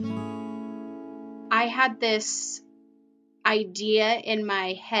I had this idea in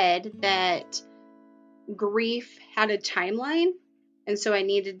my head that grief had a timeline, and so I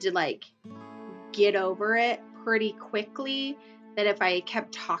needed to like get over it pretty quickly, that if I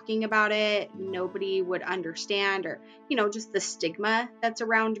kept talking about it, nobody would understand, or, just the stigma that's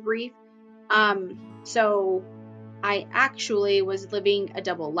around grief. So I actually was living a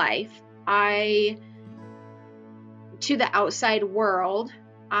double life. To the outside world,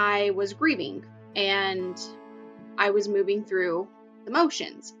 I was grieving and I was moving through the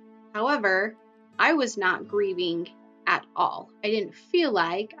motions. However, I was not grieving at all. I didn't feel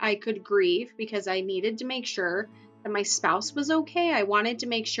like I could grieve because I needed to make sure that my spouse was okay. I wanted to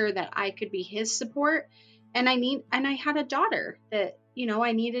make sure that I could be his support. And I had a daughter that,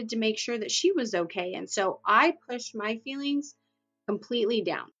 I needed to make sure that she was okay. And so I pushed my feelings completely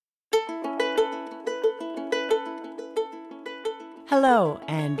down. Hello,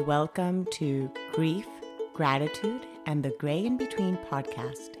 and welcome to Grief, Gratitude, and the Gray in Between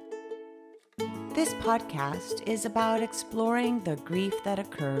podcast. This podcast is about exploring the grief that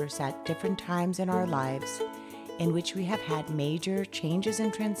occurs at different times in our lives, in which we have had major changes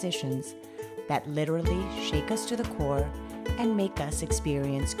and transitions that literally shake us to the core and make us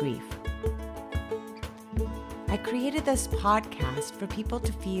experience grief. I created this podcast for people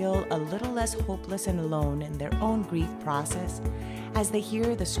to feel a little less hopeless and alone in their own grief process as they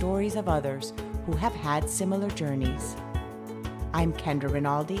hear the stories of others who have had similar journeys. I'm Kendra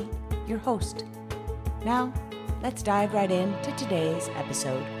Rinaldi, your host. Now, let's dive right into today's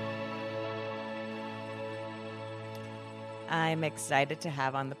episode. I'm excited to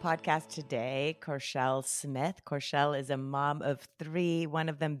have on the podcast today Corshell Smith. Corshell is a mom of 3, one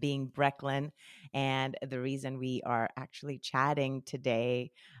of them being Brecklin. And the reason we are actually chatting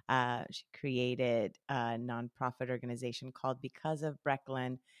today, she created a nonprofit organization called Because of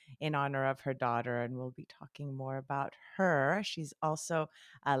Brecklin in honor of her daughter. And we'll be talking more about her. She's also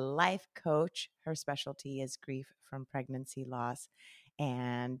a life coach. Her specialty is grief from pregnancy loss.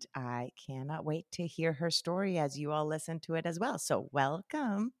 And I cannot wait to hear her story as you all listen to it as well. So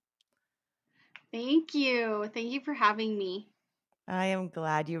welcome. Thank you. Thank you for having me. I am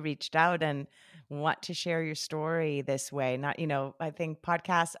glad you reached out and want to share your story this way. I think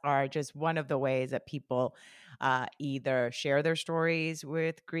podcasts are just one of the ways that people either share their stories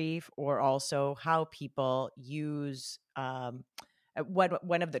with grief, or also how people use one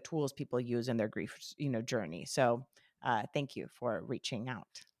of the tools people use in their grief, journey. So thank you for reaching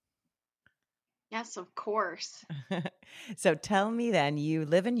out. Yes, of course. So tell me then, you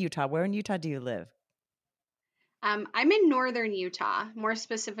live in Utah. Where in Utah do you live? I'm in northern Utah, more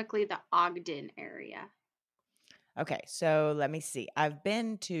specifically the Ogden area. Okay, so let me see. I've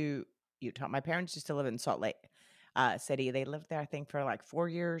been to Utah. My parents used to live in Salt Lake City. They lived there, I think, for like 4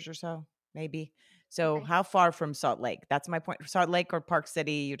 years or so, maybe. So Okay. how far from Salt Lake? That's my point. Salt Lake or Park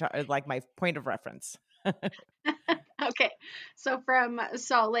City, Utah, is like my point of reference. Okay, so from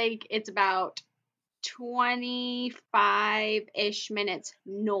Salt Lake, it's about 25-ish minutes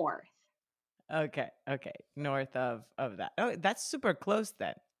north. Okay. North of that. Oh, that's super close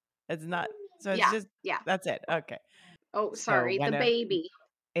then. It's not, so it's Yeah, just, yeah. that's it. Okay. Oh, So sorry, the baby.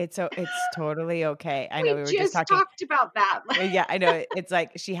 it's totally okay. I know We we were just just talking. talked about that. Yeah, I know. It's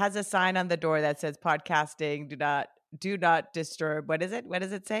like she has a sign on the door that says podcasting, do not disturb. What is it? What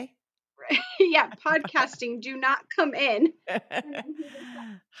does it say? Yeah, podcasting, do not come in.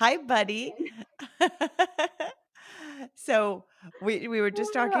 Hi, buddy. So we were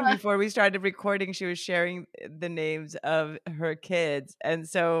just talking before we started recording. She was sharing the names of her kids. And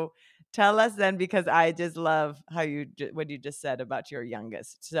so tell us then, because I just love how what you just said about your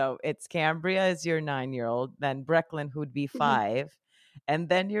youngest. So it's Cambria is your 9-year-old, then Brecklin, who'd be 5, and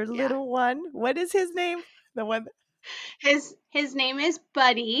then your Yeah. little one. What is his name? The one. His name is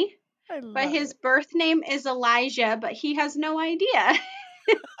Buddy, but his birth name is Elijah, but he has no idea.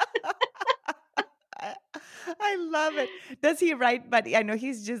 I love it. Does he write? Buddy? I know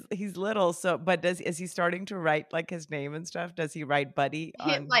he's little. So, but is he starting to write like his name and stuff? Does he write Buddy on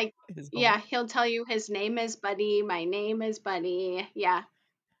his homework? Yeah, he'll tell you his name is Buddy. My name is Buddy. Yeah.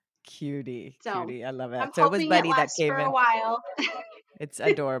 Cutie. So I love I'm that. So it was hoping it Buddy that lasts came for a in. while. It's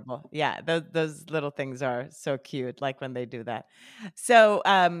adorable. Yeah, those little things are so cute, like when they do that. So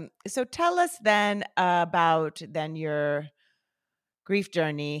so tell us then about then your grief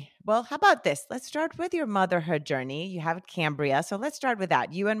journey. Well, how about this? Let's start with your motherhood journey. You have Cambria. So let's start with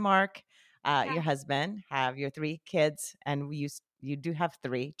that. You and Mark, your husband, have your 3 kids, and you do have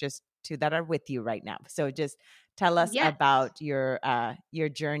 3, just 2 that are with you right now. So just tell us about your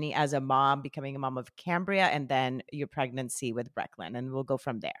journey as a mom, becoming a mom of Cambria, and then your pregnancy with Brecklin, and we'll go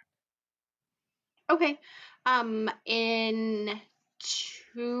from there. Okay.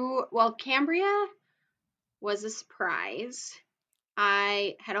 Cambria was a surprise.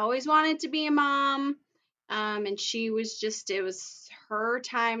 I had always wanted to be a mom. And it was her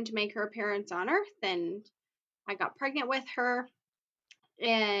time to make her appearance on Earth. And I got pregnant with her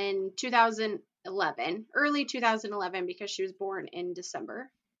in 2011, early 2011, because she was born in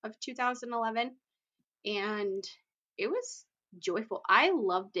December of 2011. And it was joyful. I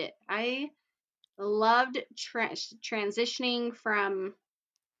loved it. I loved transitioning from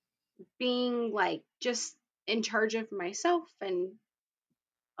being like just in charge of myself and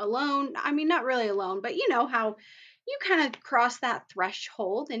alone. I mean, not really alone, but you know how you kind of cross that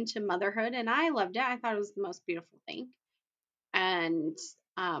threshold into motherhood. And I loved it. I thought it was the most beautiful thing. And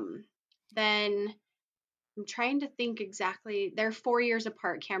um, then I'm trying to think exactly. They're 4 years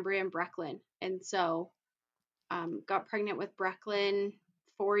apart, Cambria and Brecklin. And so got pregnant with Brecklin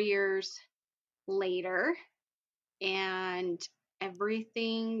 4 years later, and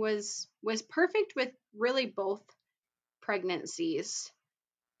everything was perfect with really both pregnancies.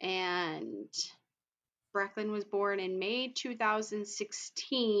 And Brecklin was born in May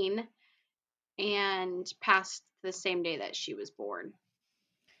 2016 and passed the same day that she was born.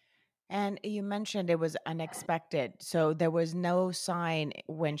 And you mentioned it was unexpected. So there was no sign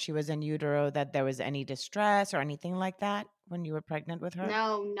when she was in utero that there was any distress or anything like that when you were pregnant with her?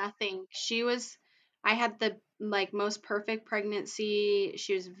 No, nothing. I had the like most perfect pregnancy.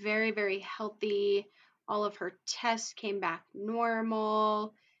 She was very, very healthy. All of her tests came back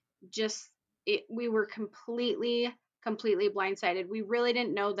normal. We were completely blindsided. We really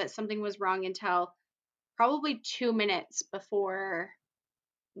didn't know that something was wrong until probably 2 minutes before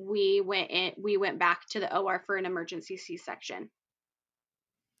we went back to the OR for an emergency C-section.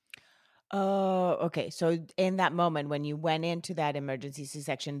 Oh, okay. So in that moment when you went into that emergency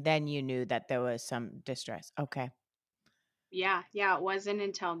C-section, then you knew that there was some distress. Okay. Yeah, it wasn't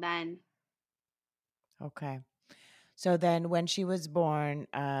until then. Okay. So then when she was born,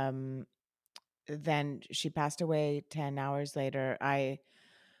 then she passed away 10 hours later. I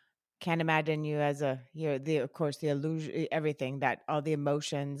can't imagine you as of course, the illusion, everything that all the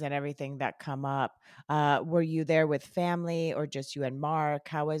emotions and everything that come up. Were you there with family or just you and Mark?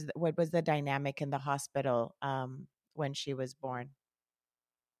 What was the dynamic in the hospital when she was born?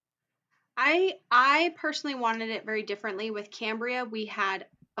 I personally wanted it very differently. With Cambria, we had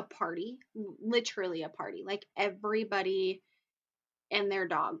a party, literally a party. Like everybody and their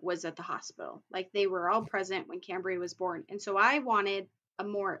dog was at the hospital. Like they were all present when Cambria was born. And so I wanted a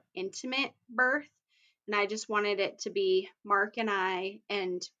more intimate birth. And I just wanted it to be Mark and I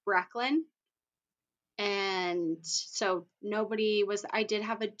and Brecklin. And so I did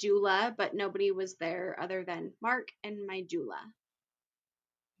have a doula, but nobody was there other than Mark and my doula.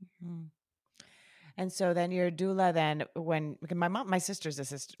 Mhm. And so then your doula, then because my sister's a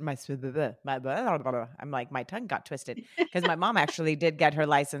sister, I'm like, my tongue got twisted because my mom actually did get her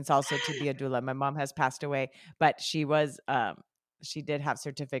license also to be a doula. My mom has passed away, but she did have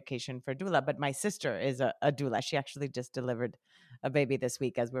certification for doula. But my sister is a doula. She actually just delivered a baby this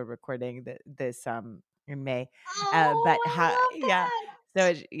week as we're recording this in May. But Oh, I love yeah,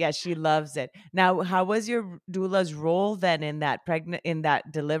 so that. yeah, she loves it. Now, how was your doula's role then in that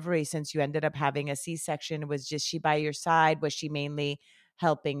delivery, since you ended up having a C-section? Was just she by your side? Was she mainly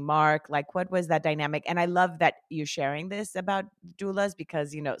helping Mark? Like, what was that dynamic? And I love that you're sharing this about doulas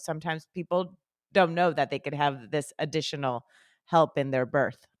because, sometimes people don't know that they could have this additional help in their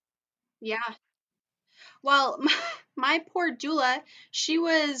birth. Yeah. Well, my poor doula, she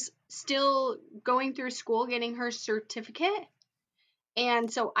was still going through school getting her certificate.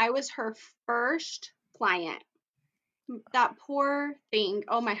 And so I was her first client. That poor thing.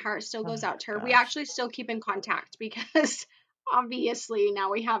 Oh, my heart still Oh goes out to her. We gosh. actually still keep in contact because obviously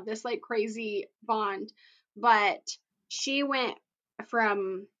now we have this like crazy bond. But she went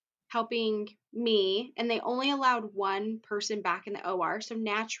from helping me, and they only allowed one person back in the OR. So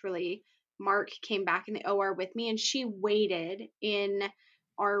naturally, Mark came back in the OR with me, and she waited in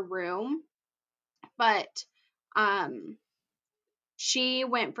our room. But um, she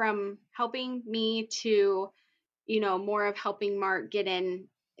went from helping me to more of helping Mark get in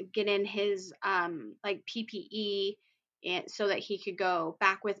his like PPE, and so that he could go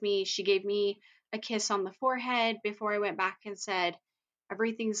back with me. She gave me a kiss on the forehead before I went back and said,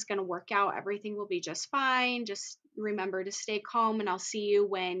 everything's going to work out. Everything will be just fine. Just remember to stay calm, and I'll see you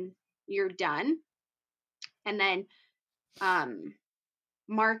when you're done. And then um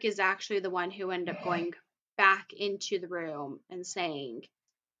Mark is actually the one who ended up going back into the room and saying,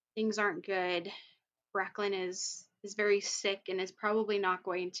 things aren't good. Brecklin is very sick and is probably not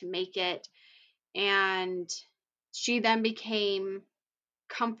going to make it. And she then became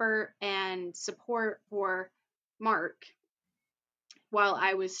comfort and support for Mark while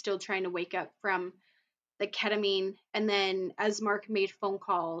I was still trying to wake up from the ketamine. And then as Mark made phone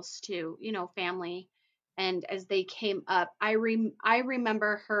calls to, family, and as they came up, I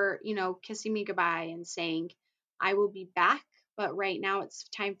remember her, kissing me goodbye and saying, "I will be back, but right now it's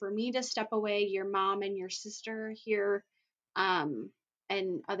time for me to step away. Your mom and your sister are here, um,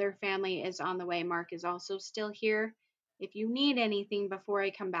 and other family is on the way. Mark is also still here. If you need anything before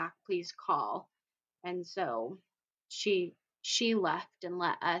I come back, please call." And so she she left and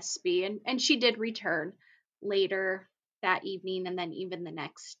let us be, and she did return later that evening and then even the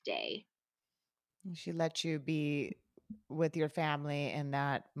next day. She let you be with your family in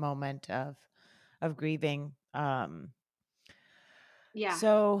that moment of grieving. Yeah.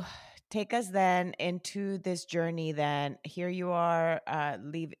 So take us then into this journey. Then here you are,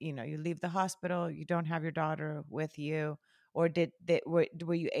 you leave the hospital. You don't have your daughter with you, or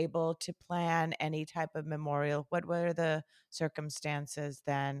were you able to plan any type of memorial? What were the circumstances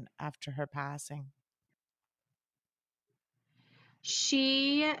then after her passing?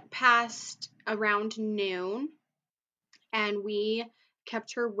 She passed around noon, and we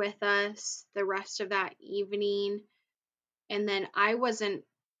kept her with us the rest of that evening. And then I wasn't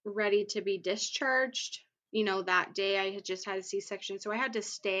ready to be discharged. That day I had just had a C-section, so I had to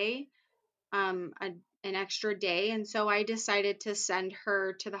stay an extra day. And so I decided to send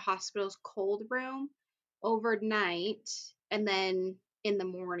her to the hospital's cold room overnight. And then in the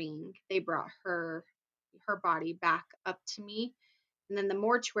morning, they brought her body back up to me. And then the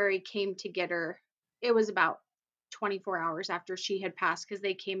mortuary came to get her. It was about 24 hours after she had passed, because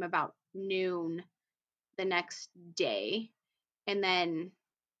they came about noon the next day. And then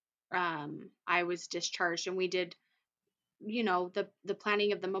I was discharged, and we did, the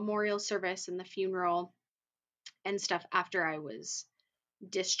planning of the memorial service and the funeral and stuff after I was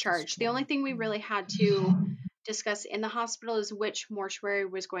discharged. The only Discharge. thing we really had to discuss in the hospital is which mortuary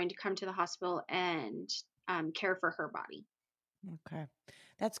was going to come to the hospital and care for her body. Okay.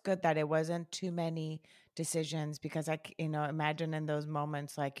 That's good that it wasn't too many decisions, because imagine in those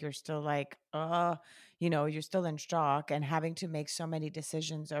moments, like you're still like, you're still in shock and having to make so many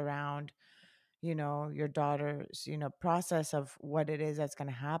decisions around, your daughter's, process of what it is that's going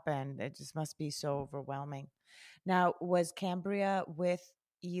to happen. It just must be so overwhelming. Now, was Cambria with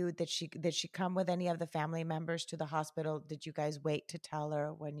you? Did she come with any of the family members to the hospital? Did you guys wait to tell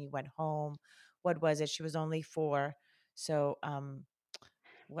her when you went home? What was it? She was only 4. So,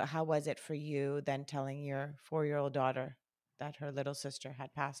 how was it for you then telling your 4-year-old daughter that her little sister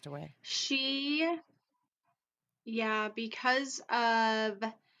had passed away? She, yeah, because of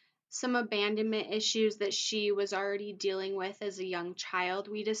some abandonment issues that she was already dealing with as a young child,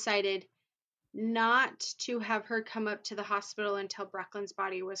 we decided not to have her come up to the hospital until Brecken's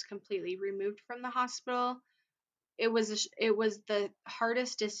body was completely removed from the hospital. It was the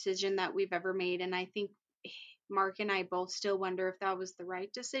hardest decision that we've ever made, and I think Mark and I both still wonder if that was the right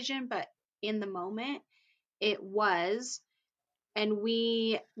decision, but in the moment it was. And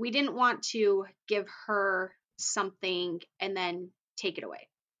we didn't want to give her something and then take it away.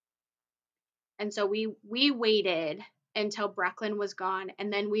 And so we waited until Brecklin was gone,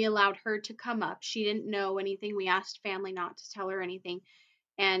 and then we allowed her to come up. She didn't know anything. We asked family not to tell her anything.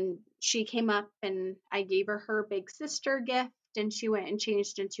 And she came up, and I gave her her big sister gift, and she went and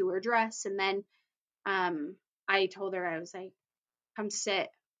changed into her dress. And then I told her, I was like, come sit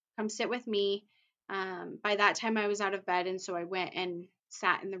with me. By that time I was out of bed, and so I went and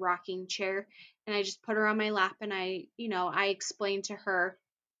sat in the rocking chair, and I just put her on my lap, and I explained to her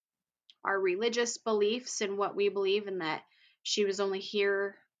our religious beliefs and what we believe, and that she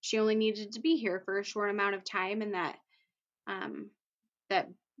only needed to be here for a short amount of time, and um, that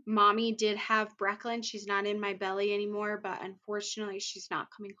mommy did have Brecklin. She's not in my belly anymore, but unfortunately she's not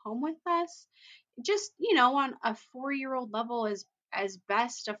coming home with us. Just, on a 4-year-old level, as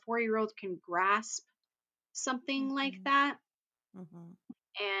best a 4-year-old can grasp something like Mm-hmm. that. Mm-hmm.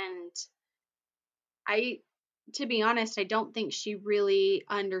 And I to be honest, I don't think she really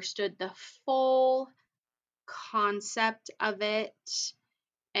understood the full concept of it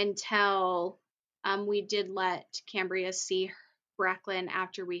until we did let Cambria see Brecklin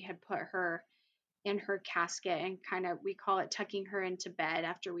after we had put her in her casket, and kind of, we call it tucking her into bed.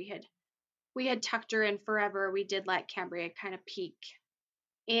 After we had tucked her in forever, we did let Cambria kind of peek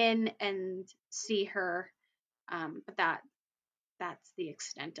in and see her. But that's the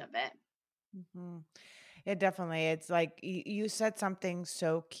extent of it. Mm-hmm. It definitely, it's like you said something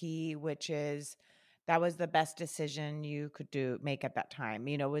so key, which is that was the best decision you could make at that time.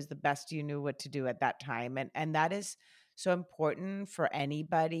 You know, was the best you knew what to do at that time. And that is so important for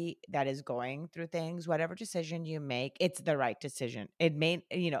anybody that is going through things. Whatever decision you make, it's the right decision. It may,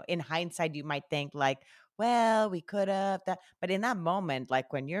 in hindsight, you might think like, well, we could have that. But in that moment,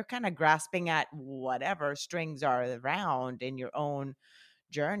 like when you're kind of grasping at whatever strings are around in your own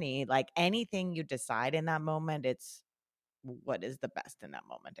journey, like anything you decide in that moment, it's what is the best in that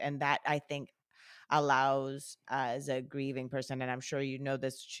moment. And that, I think, allows, as a grieving person, and I'm sure you know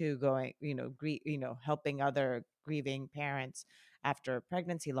this too, going, helping other grieving parents after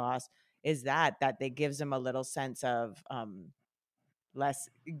pregnancy loss, is that they gives them a little sense of less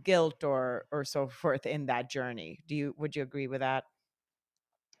guilt or so forth in that journey. Would you agree with that?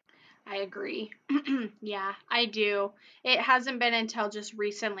 I agree. Yeah, I do. It hasn't been until just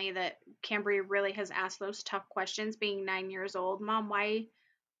recently that Cambry really has asked those tough questions, being 9 years old. Mom, why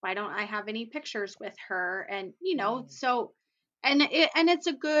don't I have any pictures with her? And Mm. so it's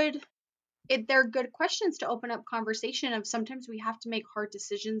a good they're good questions to open up conversation of sometimes we have to make hard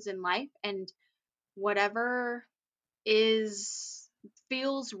decisions in life, and whatever is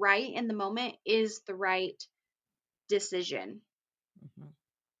feels right in the moment is the right decision. Mhm.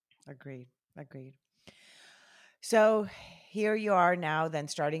 Agreed. Agreed. So here you are now, then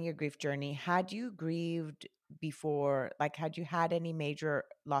starting your grief journey. Had you grieved before? Like, had you had any major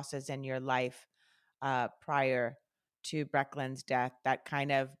losses in your life prior to Brecklin's death that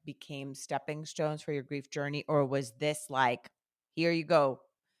kind of became stepping stones for your grief journey? Or was this like, here you go,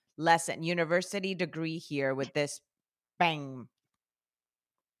 lesson, university degree here with this, bang?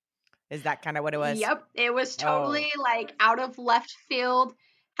 Is that kind of what it was? Yep, it was Oh, totally like out of left field.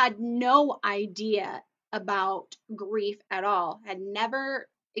 Had no idea about grief at all. Had never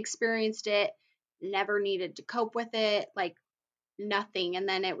experienced it, never needed to cope with it, like nothing. And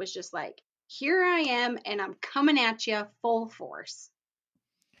then it was just like, here I am, and I'm coming at you full force.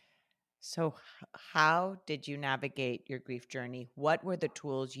 so how did you navigate your grief journey? What were the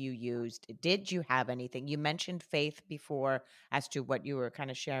tools you used? Did you have anything? You mentioned faith before as to what you were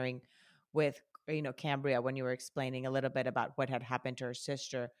kind of sharing with, Cambria, when you were explaining a little bit about what had happened to her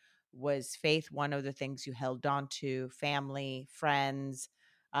sister. Was faith one of the things you held on to? Family, friends,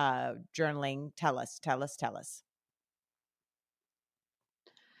 journaling? Tell us, tell us, tell us.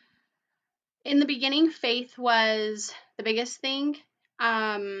 In the beginning, faith was the biggest thing.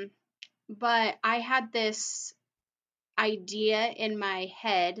 Um, but I had this idea in my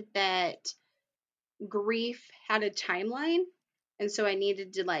head that grief had a timeline. And so I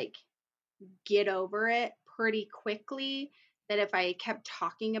needed to like get over it pretty quickly. That if I kept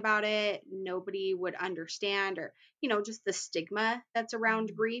talking about it, nobody would understand, or, just the stigma that's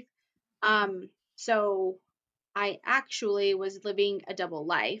around grief. So I actually was living a double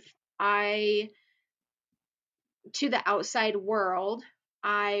life. To the outside world,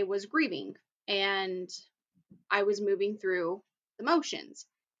 I was grieving and I was moving through the motions.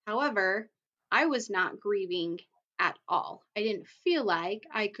 However, I was not grieving at all. I didn't feel like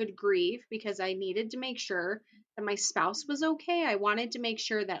I could grieve because I needed to make sure that my spouse was okay. I wanted to make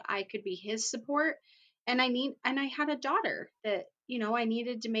sure that I could be his support. And I had a daughter that, I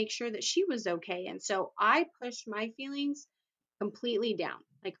needed to make sure that she was okay. And so I pushed my feelings completely down,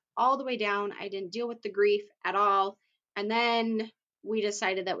 like all the way down. I didn't deal with the grief at all. And then we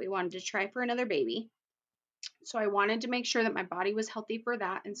decided that we wanted to try for another baby. So I wanted to make sure that my body was healthy for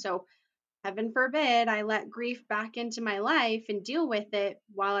that. And so, heaven forbid, I let grief back into my life and deal with it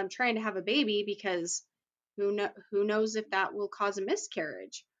while I'm trying to have a baby, because who knows if that will cause a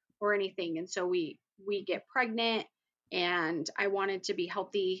miscarriage or anything. And so we get pregnant, and I wanted to be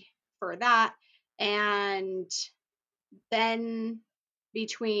healthy for that. And then,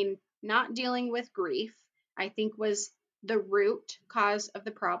 between not dealing with grief, I think was the root cause of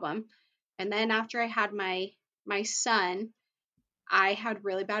the problem. And then after I had my son, I had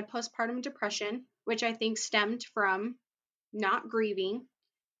really bad postpartum depression, which I think stemmed from not grieving.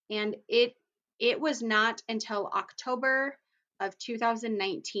 And it was not until October of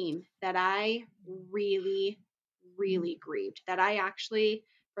 2019 that I really, really grieved. That I actually,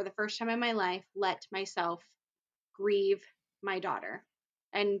 for the first time in my life, let myself grieve my daughter.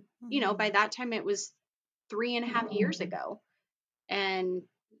 And, by Mhm. that time it was 3.5 years ago. And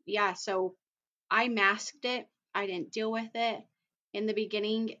yeah, so I masked it. I didn't deal with it in the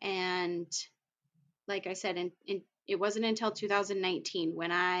beginning. And like I said, it wasn't until 2019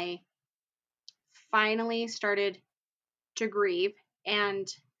 when I finally started to grieve. And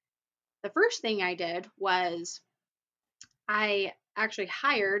the first thing I did was I actually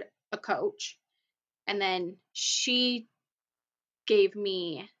hired a coach, and then she gave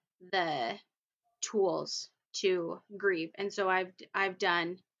me the tools to grieve. And so I've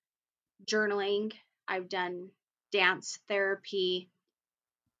done journaling, I've done dance therapy,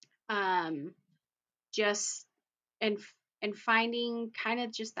 um, just and and finding kind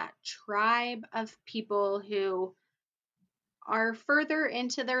of just that tribe of people who are further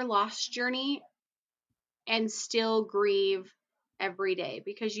into their loss journey and still grieve every day,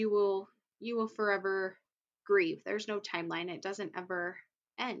 because you will forever grieve. There's no timeline. It doesn't ever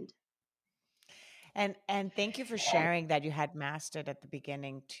end. And thank you for sharing that you had mastered at the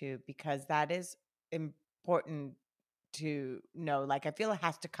beginning too, because that is important to know. Like, I feel it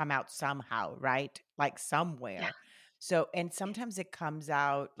has to come out somehow, right? Like Yeah. somewhere. So, and sometimes it comes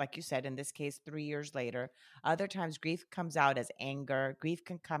out, like you said, in this case, 3 years later. Other times, grief comes out as anger. Grief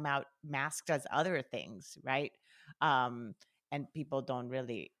can come out masked as other things, right? Um, and people don't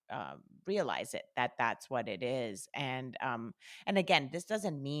really realize it, that that's what it is. And again, this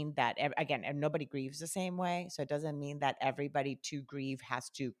doesn't mean that again, and nobody grieves the same way. So it doesn't mean that everybody to grieve has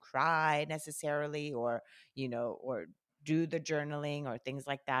to cry necessarily, or or do the journaling or things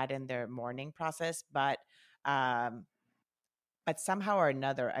like that in their mourning process. Um, but somehow or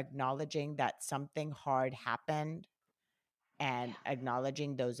another, acknowledging that something hard happened and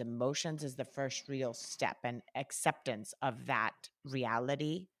acknowledging those emotions is the first real step, and acceptance of that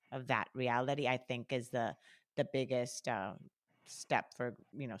reality, I think, is the biggest step for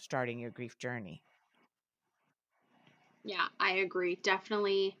starting your grief journey. Yeah, I agree.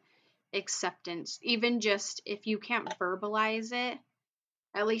 Definitely acceptance. Even just if you can't verbalize it,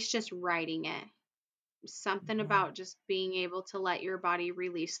 at least just writing it. Something Mhm. about just being able to let your body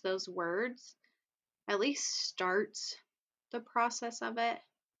release those words at least starts the process of it.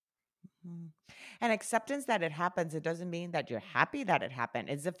 Mhm. And acceptance that it happens, it doesn't mean that you're happy that it happened.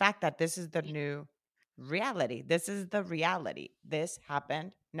 It's the fact that this is the new reality. This is the reality. This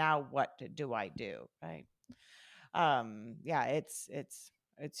happened. Now what do I do? Right. Yeah,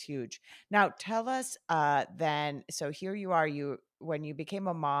 it's huge. Now tell us then, so here you are, you when you became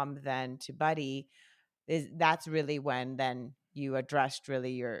a mom then to Buddy, that's really when then you addressed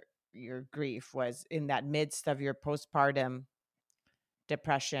really your grief, was in that midst of your postpartum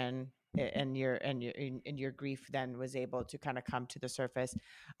depression, and your grief then was able to kind of come to the surface.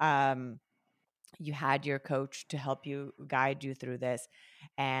 um you had your coach to help you, guide you through this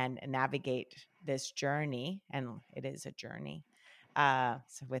and navigate this journey, and it is a journey,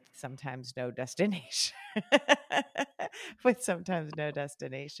 so with sometimes no destination. With sometimes no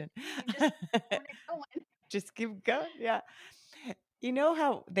destination. You just keep it going. Just keep going. Yeah. You know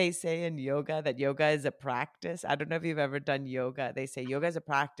how they say in yoga that yoga is a practice? I don't know if you've ever done yoga. They say yoga is a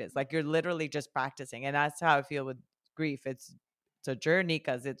practice. Like, you're literally just practicing. And that's how I feel with grief. It's a journey,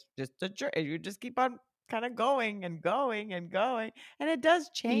 because it's just a journey. You just keep on kind of going and going and going. And it does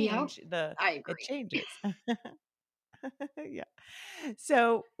Yep, change, I it agree. changes. Yeah.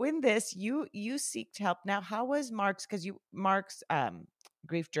 So in this, you seeked help. Now, how was Mark's? Because you Mark's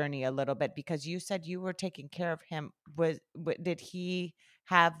grief journey a little bit, because you said you were taking care of him. Did he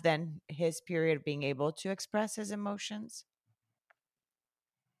have then his period of being able to express his emotions?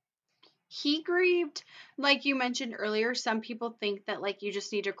 He grieved, like you mentioned earlier. Some people think that like you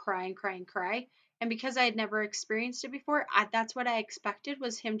just need to cry and cry and cry. And because I had never experienced it before, that's what I expected,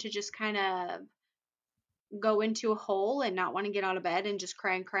 was him to just kind of go into a hole and not want to get out of bed and just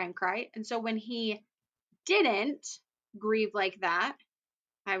cry and cry and cry. And so when he didn't grieve like that,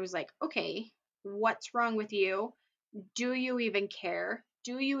 I was like, okay, what's wrong with you? Do you even care?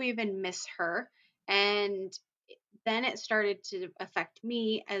 Do you even miss her? And then it started to affect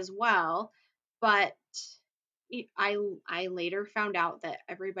me as well. But I I later found out that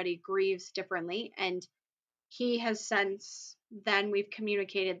everybody grieves differently, and he has since then we've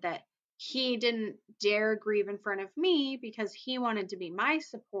communicated that he didn't dare grieve in front of me because he wanted to be my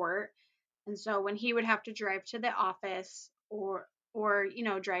support. And so when he would have to drive to the office, or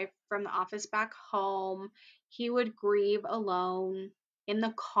drive from the office back home, he would grieve alone in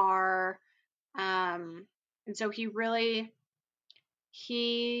the car. And so he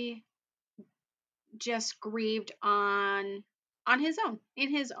just grieved on his own, in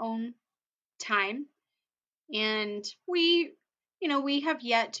his own time. And we have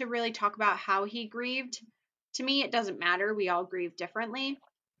yet to really talk about how he grieved. To me, it doesn't matter. We all grieve differently.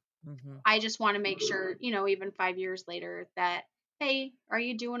 Mm-hmm. I just want to make sure, even 5 years later, that, hey, are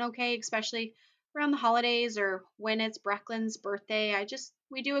you doing okay? Especially around the holidays or when it's Brecklin's birthday.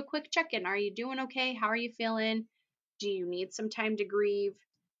 We do a quick check in. Are you doing okay? How are you feeling? Do you need some time to grieve?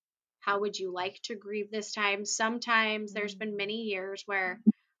 How would you like to grieve this time? Sometimes there's been many years where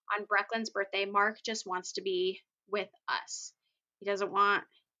on Brecklin's birthday, Mark just wants to be with us. He doesn't want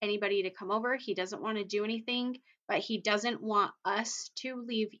anybody to come over. He doesn't want to do anything, but he doesn't want us to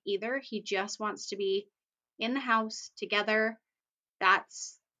leave either. He just wants to be in the house together.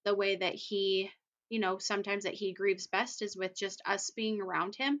 That's the way that he, sometimes that he grieves best is with just us being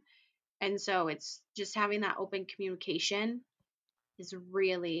around him. And so it's just having that open communication is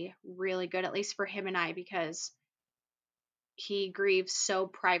really, really good, at least for him and I, because he grieves so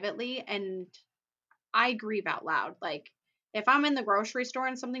privately and I grieve out loud. Like if I'm in the grocery store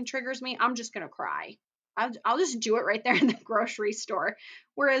and something triggers me, I'm just going to cry. I'll just do it right there in the grocery store.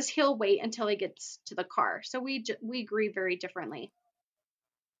 Whereas he'll wait until he gets to the car. So we grieve very differently.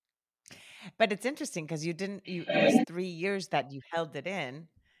 But it's interesting because it was 3 years that you held it in,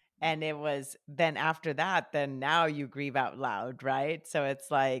 and it was then after that, then now you grieve out loud, right? So it's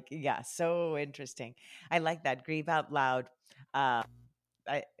like, yeah, so interesting. I like that, grieve out loud. Uh,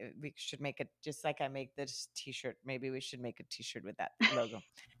 we should make it just like I make this T-shirt. Maybe we should make a T-shirt with that logo.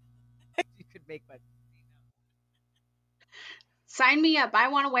 You could make one. Sign me up. I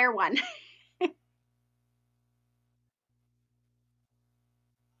want to wear one.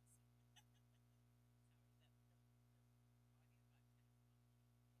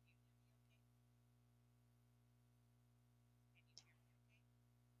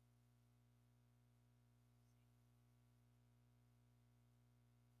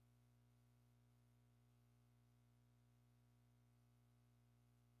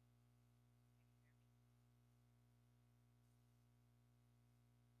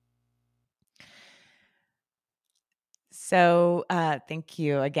 So, thank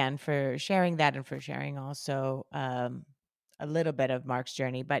you again for sharing that and for sharing also a little bit of Mark's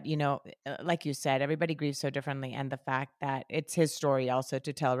journey. But, like you said, everybody grieves so differently. And the fact that it's his story also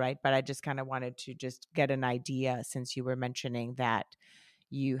to tell, right? But I just kind of wanted to just get an idea since you were mentioning that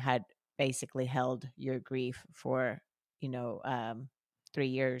you had basically held your grief for, 3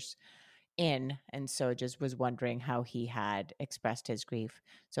 years in. And so just was wondering how he had expressed his grief.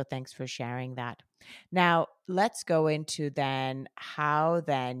 So thanks for sharing that. Now, let's go into then how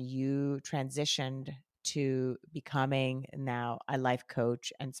then you transitioned to becoming now a life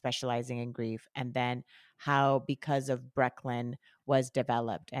coach and specializing in grief, and then how because of Brecklin was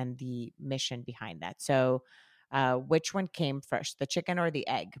developed and the mission behind that. So which one came first, the chicken or the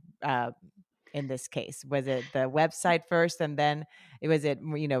egg? In this case, was it the website first and then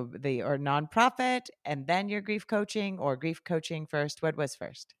the or nonprofit and then your grief coaching, or grief coaching first? What was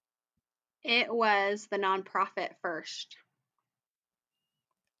first? It was the nonprofit first.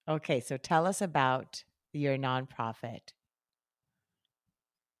 Okay, so tell us about your nonprofit.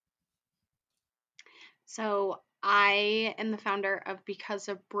 So I am the founder of Because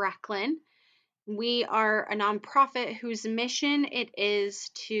of Brecklin. We are a nonprofit whose mission it is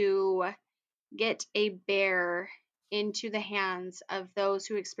to get a bear into the hands of those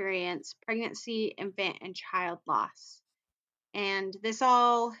who experience pregnancy, infant, and child loss. And this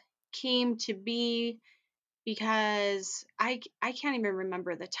all came to be because I can't even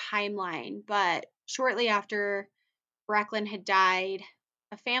remember the timeline, but shortly after Brecklin had died,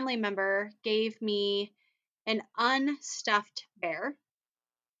 a family member gave me an unstuffed bear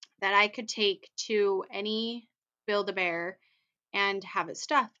that I could take to any Build-A-Bear and have it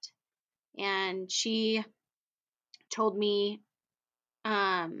stuffed. And she told me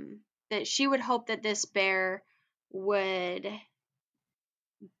that she would hope that this bear would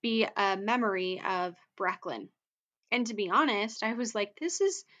be a memory of Brecklin. And to be honest, I was like, this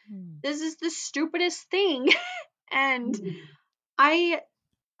is the stupidest thing. And I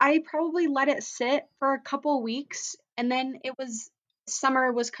I probably let it sit for a couple weeks, and then it was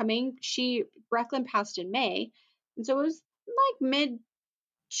summer was coming. Brecklin passed in May, and so it was like mid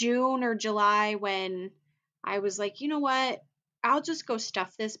June or July when I was like, you know what? I'll just go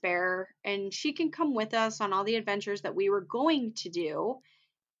stuff this bear, and she can come with us on all the adventures that we were going to do.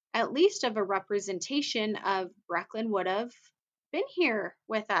 At least of a representation of Brecklin would have been here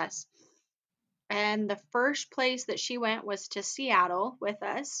with us. And the first place that she went was to Seattle with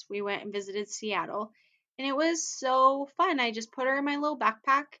us. We went and visited Seattle, and it was so fun. I just put her in my little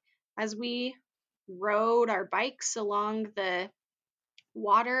backpack as we rode our bikes along the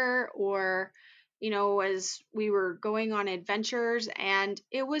water, or as we were going on adventures. And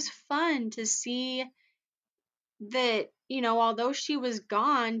it was fun to see that, although she was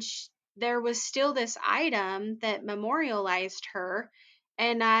gone, there was still this item that memorialized her.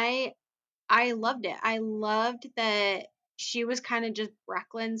 And I loved it. I loved that she was kind of just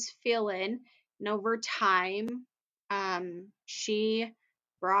Brecklin's fill-in, and over time, she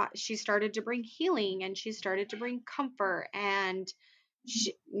started to bring healing, and she started to bring comfort, and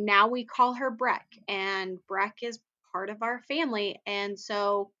now we call her Breck, and Breck is part of our family. And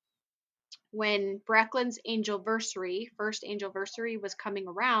so when Brecklin's first angelversary was coming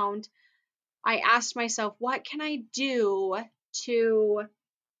around, I asked myself, what can I do to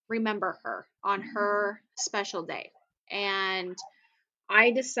remember her on her special day? And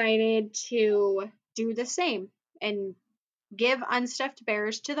I decided to do the same and give unstuffed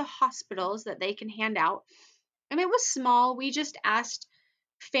bears to the hospitals that they can hand out. And it was small. We just asked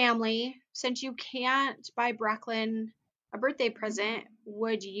family, since you can't buy Brecklin a birthday present,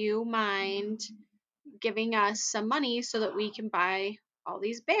 would you mind giving us some money so that we can buy all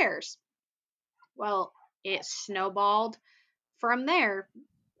these bears? Well, it snowballed from there,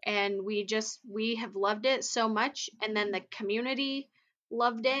 and we have loved it so much, and then the community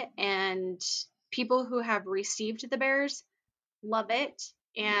loved it, and people who have received the bears love it.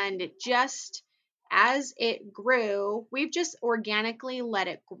 And it just, as it grew, we've just organically let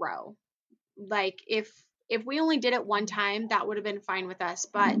it grow. Like if we only did it one time, that would have been fine with us,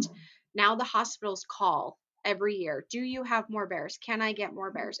 but now the hospitals call every year, do you have more bears, can I get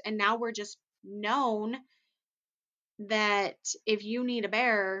more bears? And now we're just known that if you need a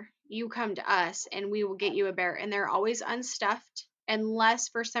bear, you come to us and we will get you a bear. And they're always unstuffed, unless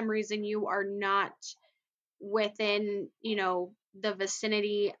for some reason you are not within, the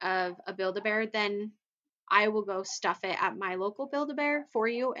vicinity of a Build-A-Bear, then I will go stuff it at my local Build-A-Bear for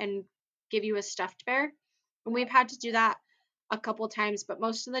you and give you a stuffed bear. And we've had to do that a couple times, but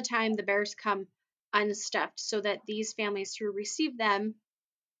most of the time the bears come unstuffed so that these families who receive them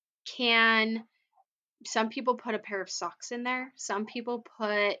can, some people put a pair of socks in there, some people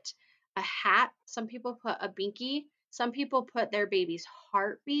put a hat, some people put a binky, some people put their baby's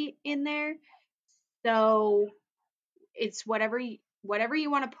heartbeat in there. So it's whatever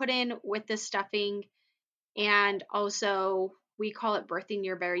you want to put in with the stuffing. And also, we call it birthing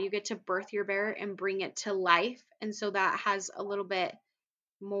your bear. You get to birth your bear and bring it to life, and so that has a little bit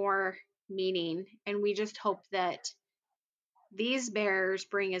more meaning. And we just hope that these bears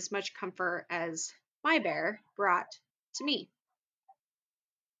bring as much comfort as my bear brought to me.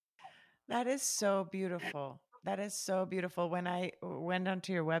 That is so beautiful. That is so beautiful. When I went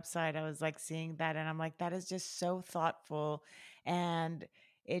onto your website, I was like seeing that and I'm like, that is just so thoughtful. And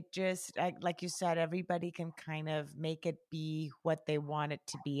it just, like you said, everybody can kind of make it be what they want it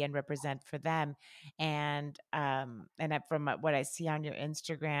to be and represent for them. From what I see on your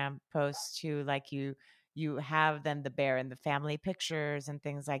Instagram posts too, like you have then the bear in the family pictures and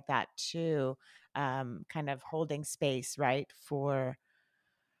things like that too, kind of holding space, right, for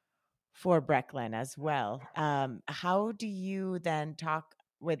Brecklin as well. How do you then talk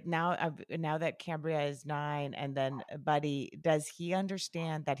with now that Cambria is 9 and then Buddy, does he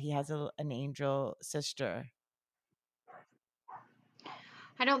understand that he has an angel sister?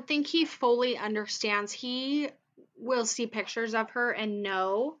 I don't think he fully understands. He will see pictures of her and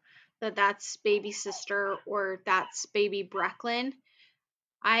know that that's baby sister or that's baby Brecklin.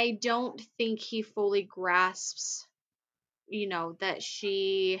 I don't think he fully grasps, that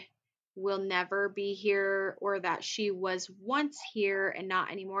she will never be here or that she was once here and not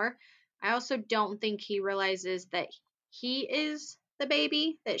anymore. I also don't think he realizes that he is the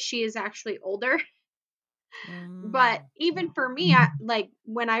baby, that she is actually older. But Mm, even for me, like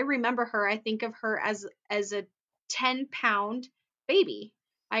when I remember her, I think of her as a 10-pound baby.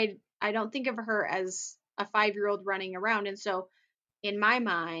 I don't think of her as a 5-year-old running around. And so in my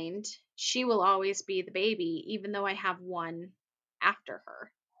mind, she will always be the baby, even though I have one after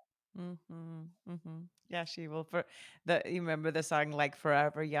her. mm-hmm, mm-hmm. Yeah, she will. You remember the song like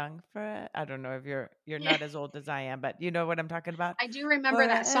 "Forever Young"? I don't know if you're Yeah, not as old as I am, but you know what I'm talking about. I do remember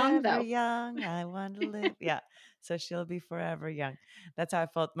that song Forever though. young, I want to live. Yeah, so she'll be forever young. That's how I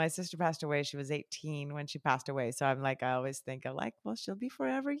felt. My sister passed away. She was 18 when she passed away. So I'm like, I always think of like, well, she'll be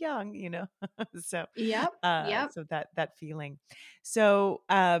forever young, so, Yep, yep. so that feeling. So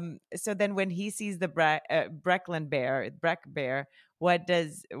then when he sees the Brecklin bear, Breck bear, what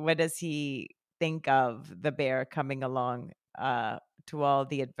does he think of the bear coming along to all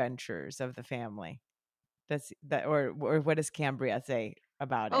the adventures of the family? Does that or what does Cambria say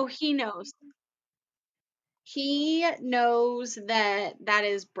about it? Oh, he knows. He knows that that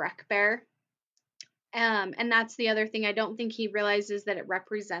is Breck Bear. And that's the other thing. I don't think he realizes that it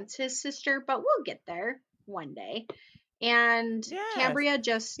represents his sister, but we'll get there one day. And Yes. Cambria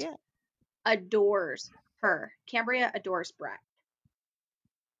just Yeah. adores her. Cambria adores Breck.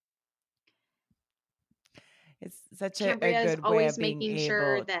 It's such a Cambria is good way always of being making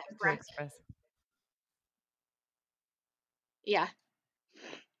sure able that to Breck, express. yeah.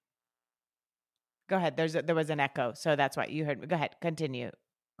 Go ahead. There was an echo, so that's why you heard me. Go ahead. Continue,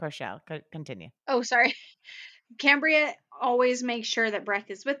 Corshell. Continue. Oh, sorry. Cambria always makes sure that Breck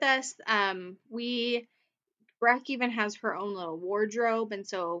is with us. Breck even has her own little wardrobe, and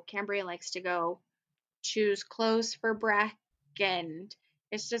so Cambria likes to go choose clothes for Breck, and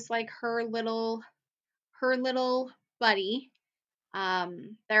it's just like her little buddy.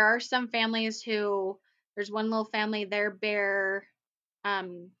 There are some families who there's one little family, their bear,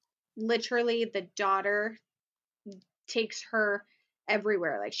 um, literally the daughter takes her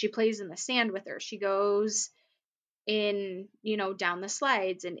everywhere. Like she plays in the sand with her. She goes in, down the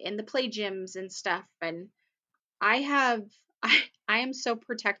slides and in the play gyms and stuff. And I have, I am so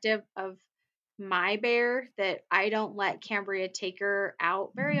protective of my bear that I don't let Cambria take her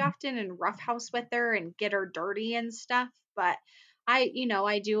out very often and roughhouse with her and get her dirty and stuff. But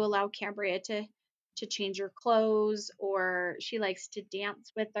I do allow Cambria to change her clothes, or she likes to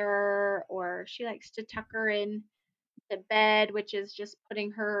dance with her, or she likes to tuck her in to bed, which is just putting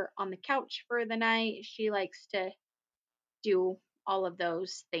her on the couch for the night. She likes to do all of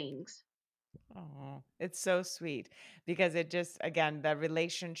those things. Oh, it's so sweet because it just, again, the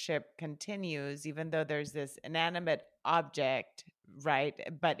relationship continues, even though there's this inanimate object, right?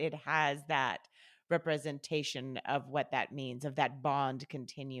 But it has that representation of what that means, of that bond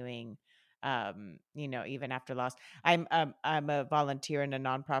continuing, even after loss. I'm a volunteer in a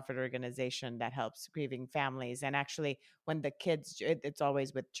nonprofit organization that helps grieving families. And actually, when the kids, it's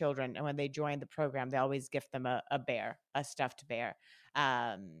always with children, and when they join the program, they always gift them a bear, a stuffed bear.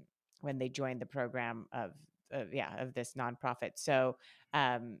 When they joined the program of this nonprofit. So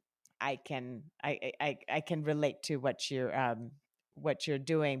um, I can relate to what you're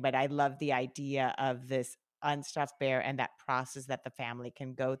doing, but I love the idea of this unstuffed bear and that process that the family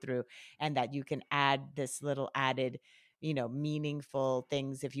can go through, and that you can add this little added meaningful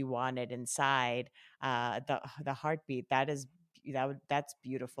things if you want it inside the heartbeat. That's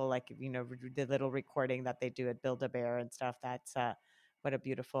beautiful. Like the little recording that they do at Build a Bear and stuff. That's what a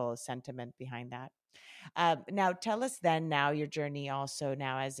beautiful sentiment behind that. Now, tell us then now your journey also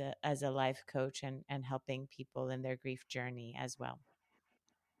now as a life coach and helping people in their grief journey as well.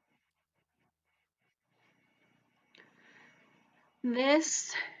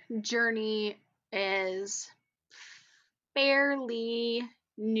 This journey is fairly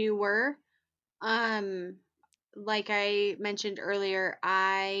newer. Um, like I mentioned earlier,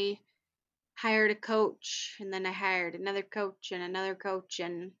 I hired a coach, and then I hired another coach and another coach,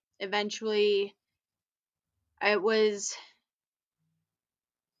 and eventually it was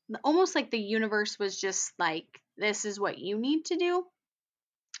almost like the universe was just like, this is what you need to do.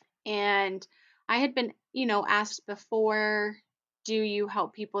 And I had been, asked before, do you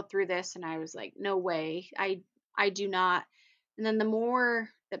help people through this? And I was like, no way. I do not. And then the more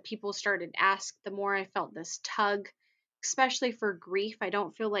that people started to ask, the more I felt this tug, especially for grief. I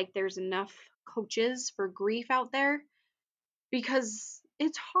don't feel like there's enough coaches for grief out there because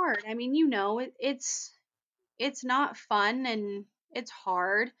it's hard. I mean, it's not fun and it's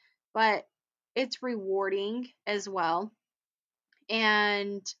hard, but it's rewarding as well.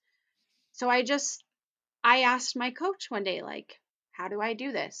 And so I asked my coach one day, like, how do I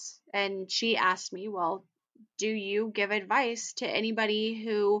do this? And she asked me, well, do you give advice to anybody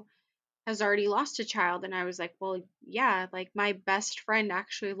who has already lost a child? And I was like, well, yeah, like my best friend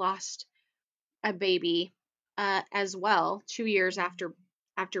actually lost a baby as well 2 years after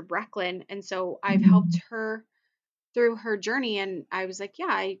Brecklin. And so I've helped her through her journey. And I was like,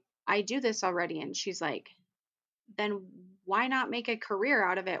 yeah, I do this already. And she's like, then why not make a career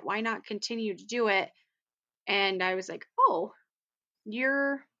out of it? Why not continue to do it? And I was like, oh,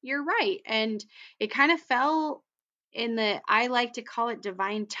 you're right. And it kind of fell in the, I like to call it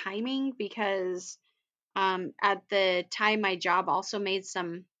divine timing, because at the time my job also made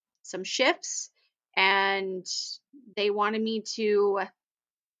some shifts, and they wanted me to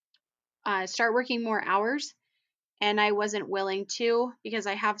start working more hours, and I wasn't willing to because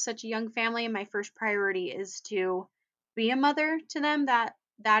I have such a young family, and my first priority is to be a mother to them.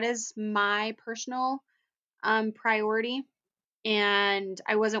 That is my personal priority, and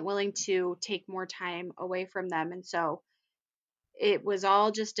I wasn't willing to take more time away from them. And so it was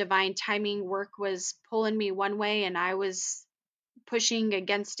all just divine timing. Work was pulling me one way and I was pushing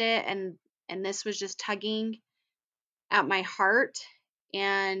against it, and this was just tugging at my heart.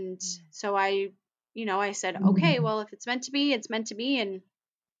 And so I said, okay, well, if it's meant to be, it's meant to be, and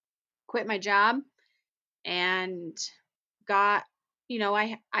quit my job and got,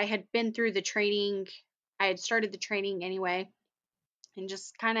 I had been through the training. I had started the training anyway, and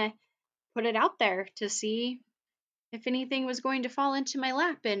just kind of put it out there to see if anything was going to fall into my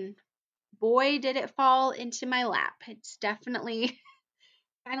lap. And boy, did it fall into my lap. It's definitely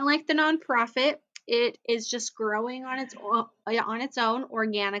kind of like the nonprofit. it is just growing on its own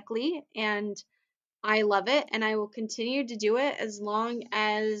organically, and I love it, and I will continue to do it as long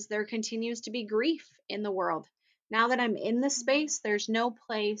as there continues to be grief in the world. Now that I'm in this space, there's no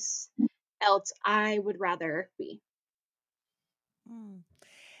place else I would rather be. Mm.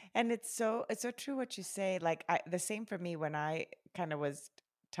 And it's so true what you say. Like the same for me when I kind of was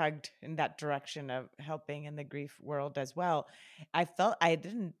tugged in that direction of helping in the grief world as well. I felt I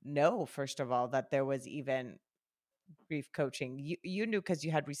didn't know, first of all, that there was even grief coaching. You knew because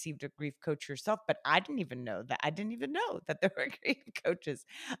you had received a grief coach yourself, but I didn't even know that. I didn't even know that there were grief coaches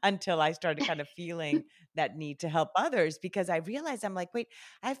until I started kind of feeling that need to help others, because I realized I'm like, wait,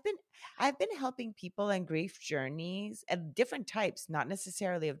 I've been I've been helping people in grief journeys of different types, not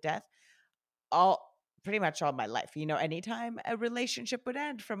necessarily of death, all pretty much all my life. Anytime a relationship would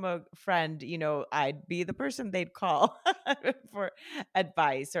end from a friend, I'd be the person they'd call for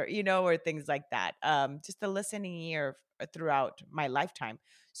advice, or or things like that. Just a listening ear throughout my lifetime.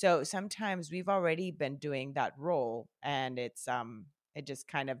 So sometimes we've already been doing that role, and it just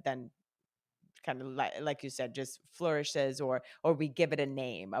kind of then kind of like you said, just flourishes, or we give it a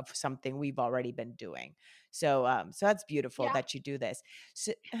name of something we've already been doing. So that's beautiful Yeah. that you do this.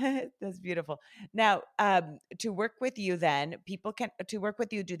 So that's beautiful. Now, to work with you, then people can to work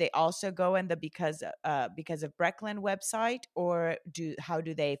with you, do they also go in the because of Brecklin website, or how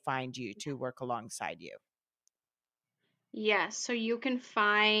do they find you to work alongside you? Yes, so you can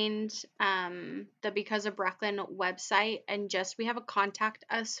find the Because of Brecklin website, and just we have a contact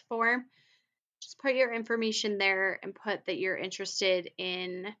us form. Just put your information there and put that you're interested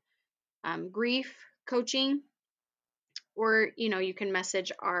in grief coaching, or you can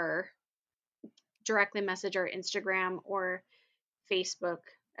directly message our Instagram or Facebook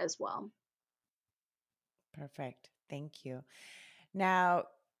as well. Perfect, thank you. Now,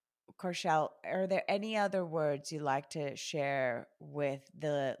 Corshell, are there any other words you'd like to share with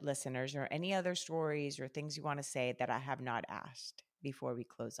the listeners, or any other stories or things you want to say that I have not asked before we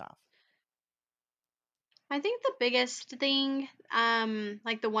close off? I think the biggest thing,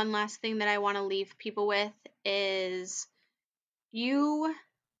 like the one last thing that I want to leave people with is, you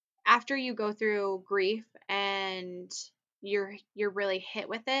after you go through grief and you're really hit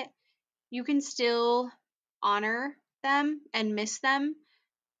with it, you can still honor them and miss them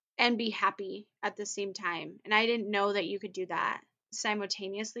and be happy at the same time. And I didn't know that you could do that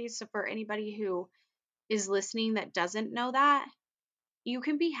simultaneously. So for anybody who is listening that doesn't know that, you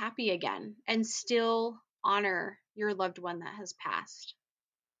can be happy again and still honor your loved one that has passed.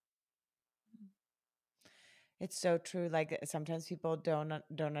 It's so true. Like sometimes people don't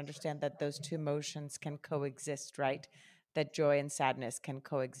understand that those two emotions can coexist, right? That joy and sadness can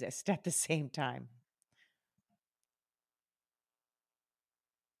coexist at the same time.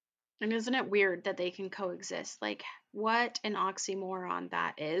 And isn't it weird that they can coexist? Like, what an oxymoron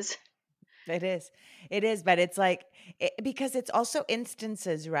that is. It is. It is, but it's like because it's also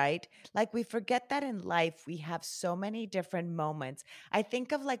instances, right? Like we forget that in life we have so many different moments. I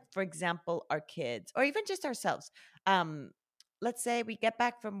think of, like, for example, our kids or even just ourselves. Um let's say we get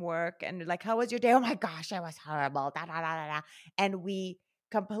back from work and like, how was your day? Oh my gosh, it was horrible. Da, da, da, da, da. And we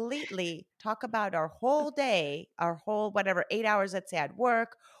completely talk about our whole day, our whole whatever 8 hours, let's say, at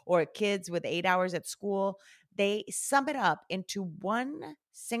work, or kids with 8 hours at school. They sum it up into one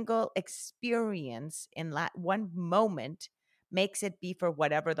single experience in one moment, makes it be for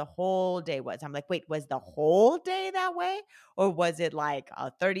whatever the whole day was. I'm like, wait, was the whole day that way? Or was it like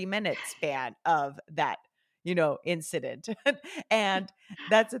a 30-minute span of that, incident? And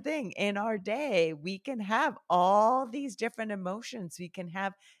that's the thing. In our day, we can have all these different emotions. We can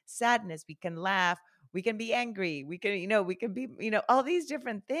have sadness, we can laugh, we can be angry, we can be, all these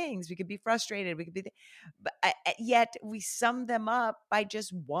different things. We could be frustrated, we could be, but yet we sum them up by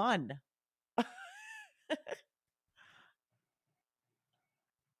just one.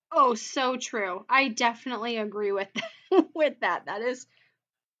 Oh, so true. I definitely agree with with that. That is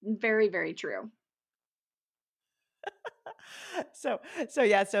very, very true. so so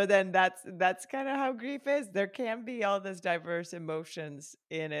yeah, so then that's kind of how grief is. There can be all this diverse emotions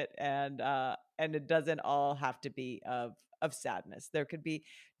in it, and it doesn't all have to be of sadness. There could be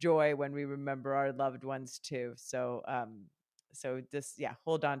joy when we remember our loved ones too. So just, yeah,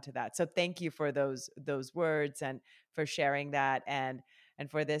 hold on to that. So thank you for those words, and for sharing that, and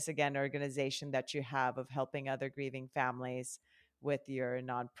for this, again, organization that you have of helping other grieving families with your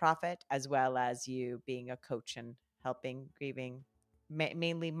nonprofit, as well as you being a coach and helping grieving,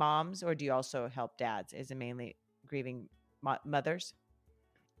 mainly moms, or do you also help dads? Is it mainly grieving mothers?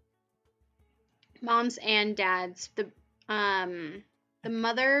 Moms and dads. The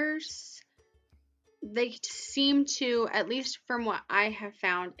mothers, they seem to, at least from what I have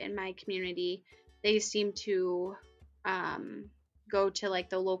found in my community, they seem to go to like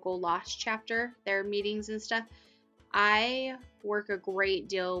the local Lost chapter, their meetings and stuff. I work a great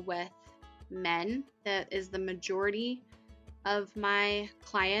deal with men. That is the majority of my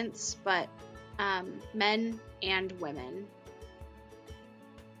clients, but men and women.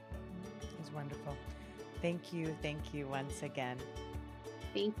 It's wonderful. Thank you once again.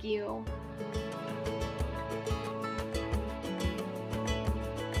 Thank you.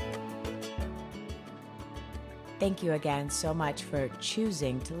 Thank you again so much for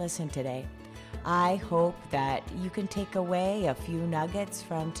choosing to listen today. I hope that you can take away a few nuggets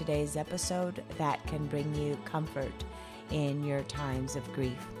from today's episode that can bring you comfort in your times of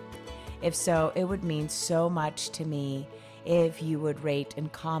grief. If so, it would mean so much to me if you would rate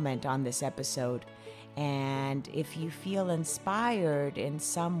and comment on this episode. And if you feel inspired in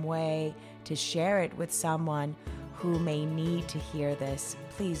some way to share it with someone who may need to hear this,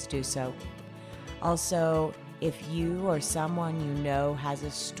 please do so. Also, if you or someone you know has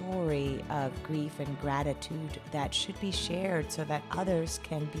a story of grief and gratitude that should be shared so that others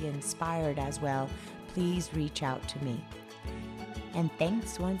can be inspired as well, please reach out to me. And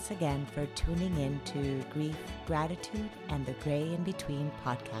thanks once again for tuning in to Grief, Gratitude, and the Gray in Between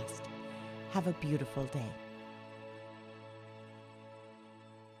podcast. Have a beautiful day.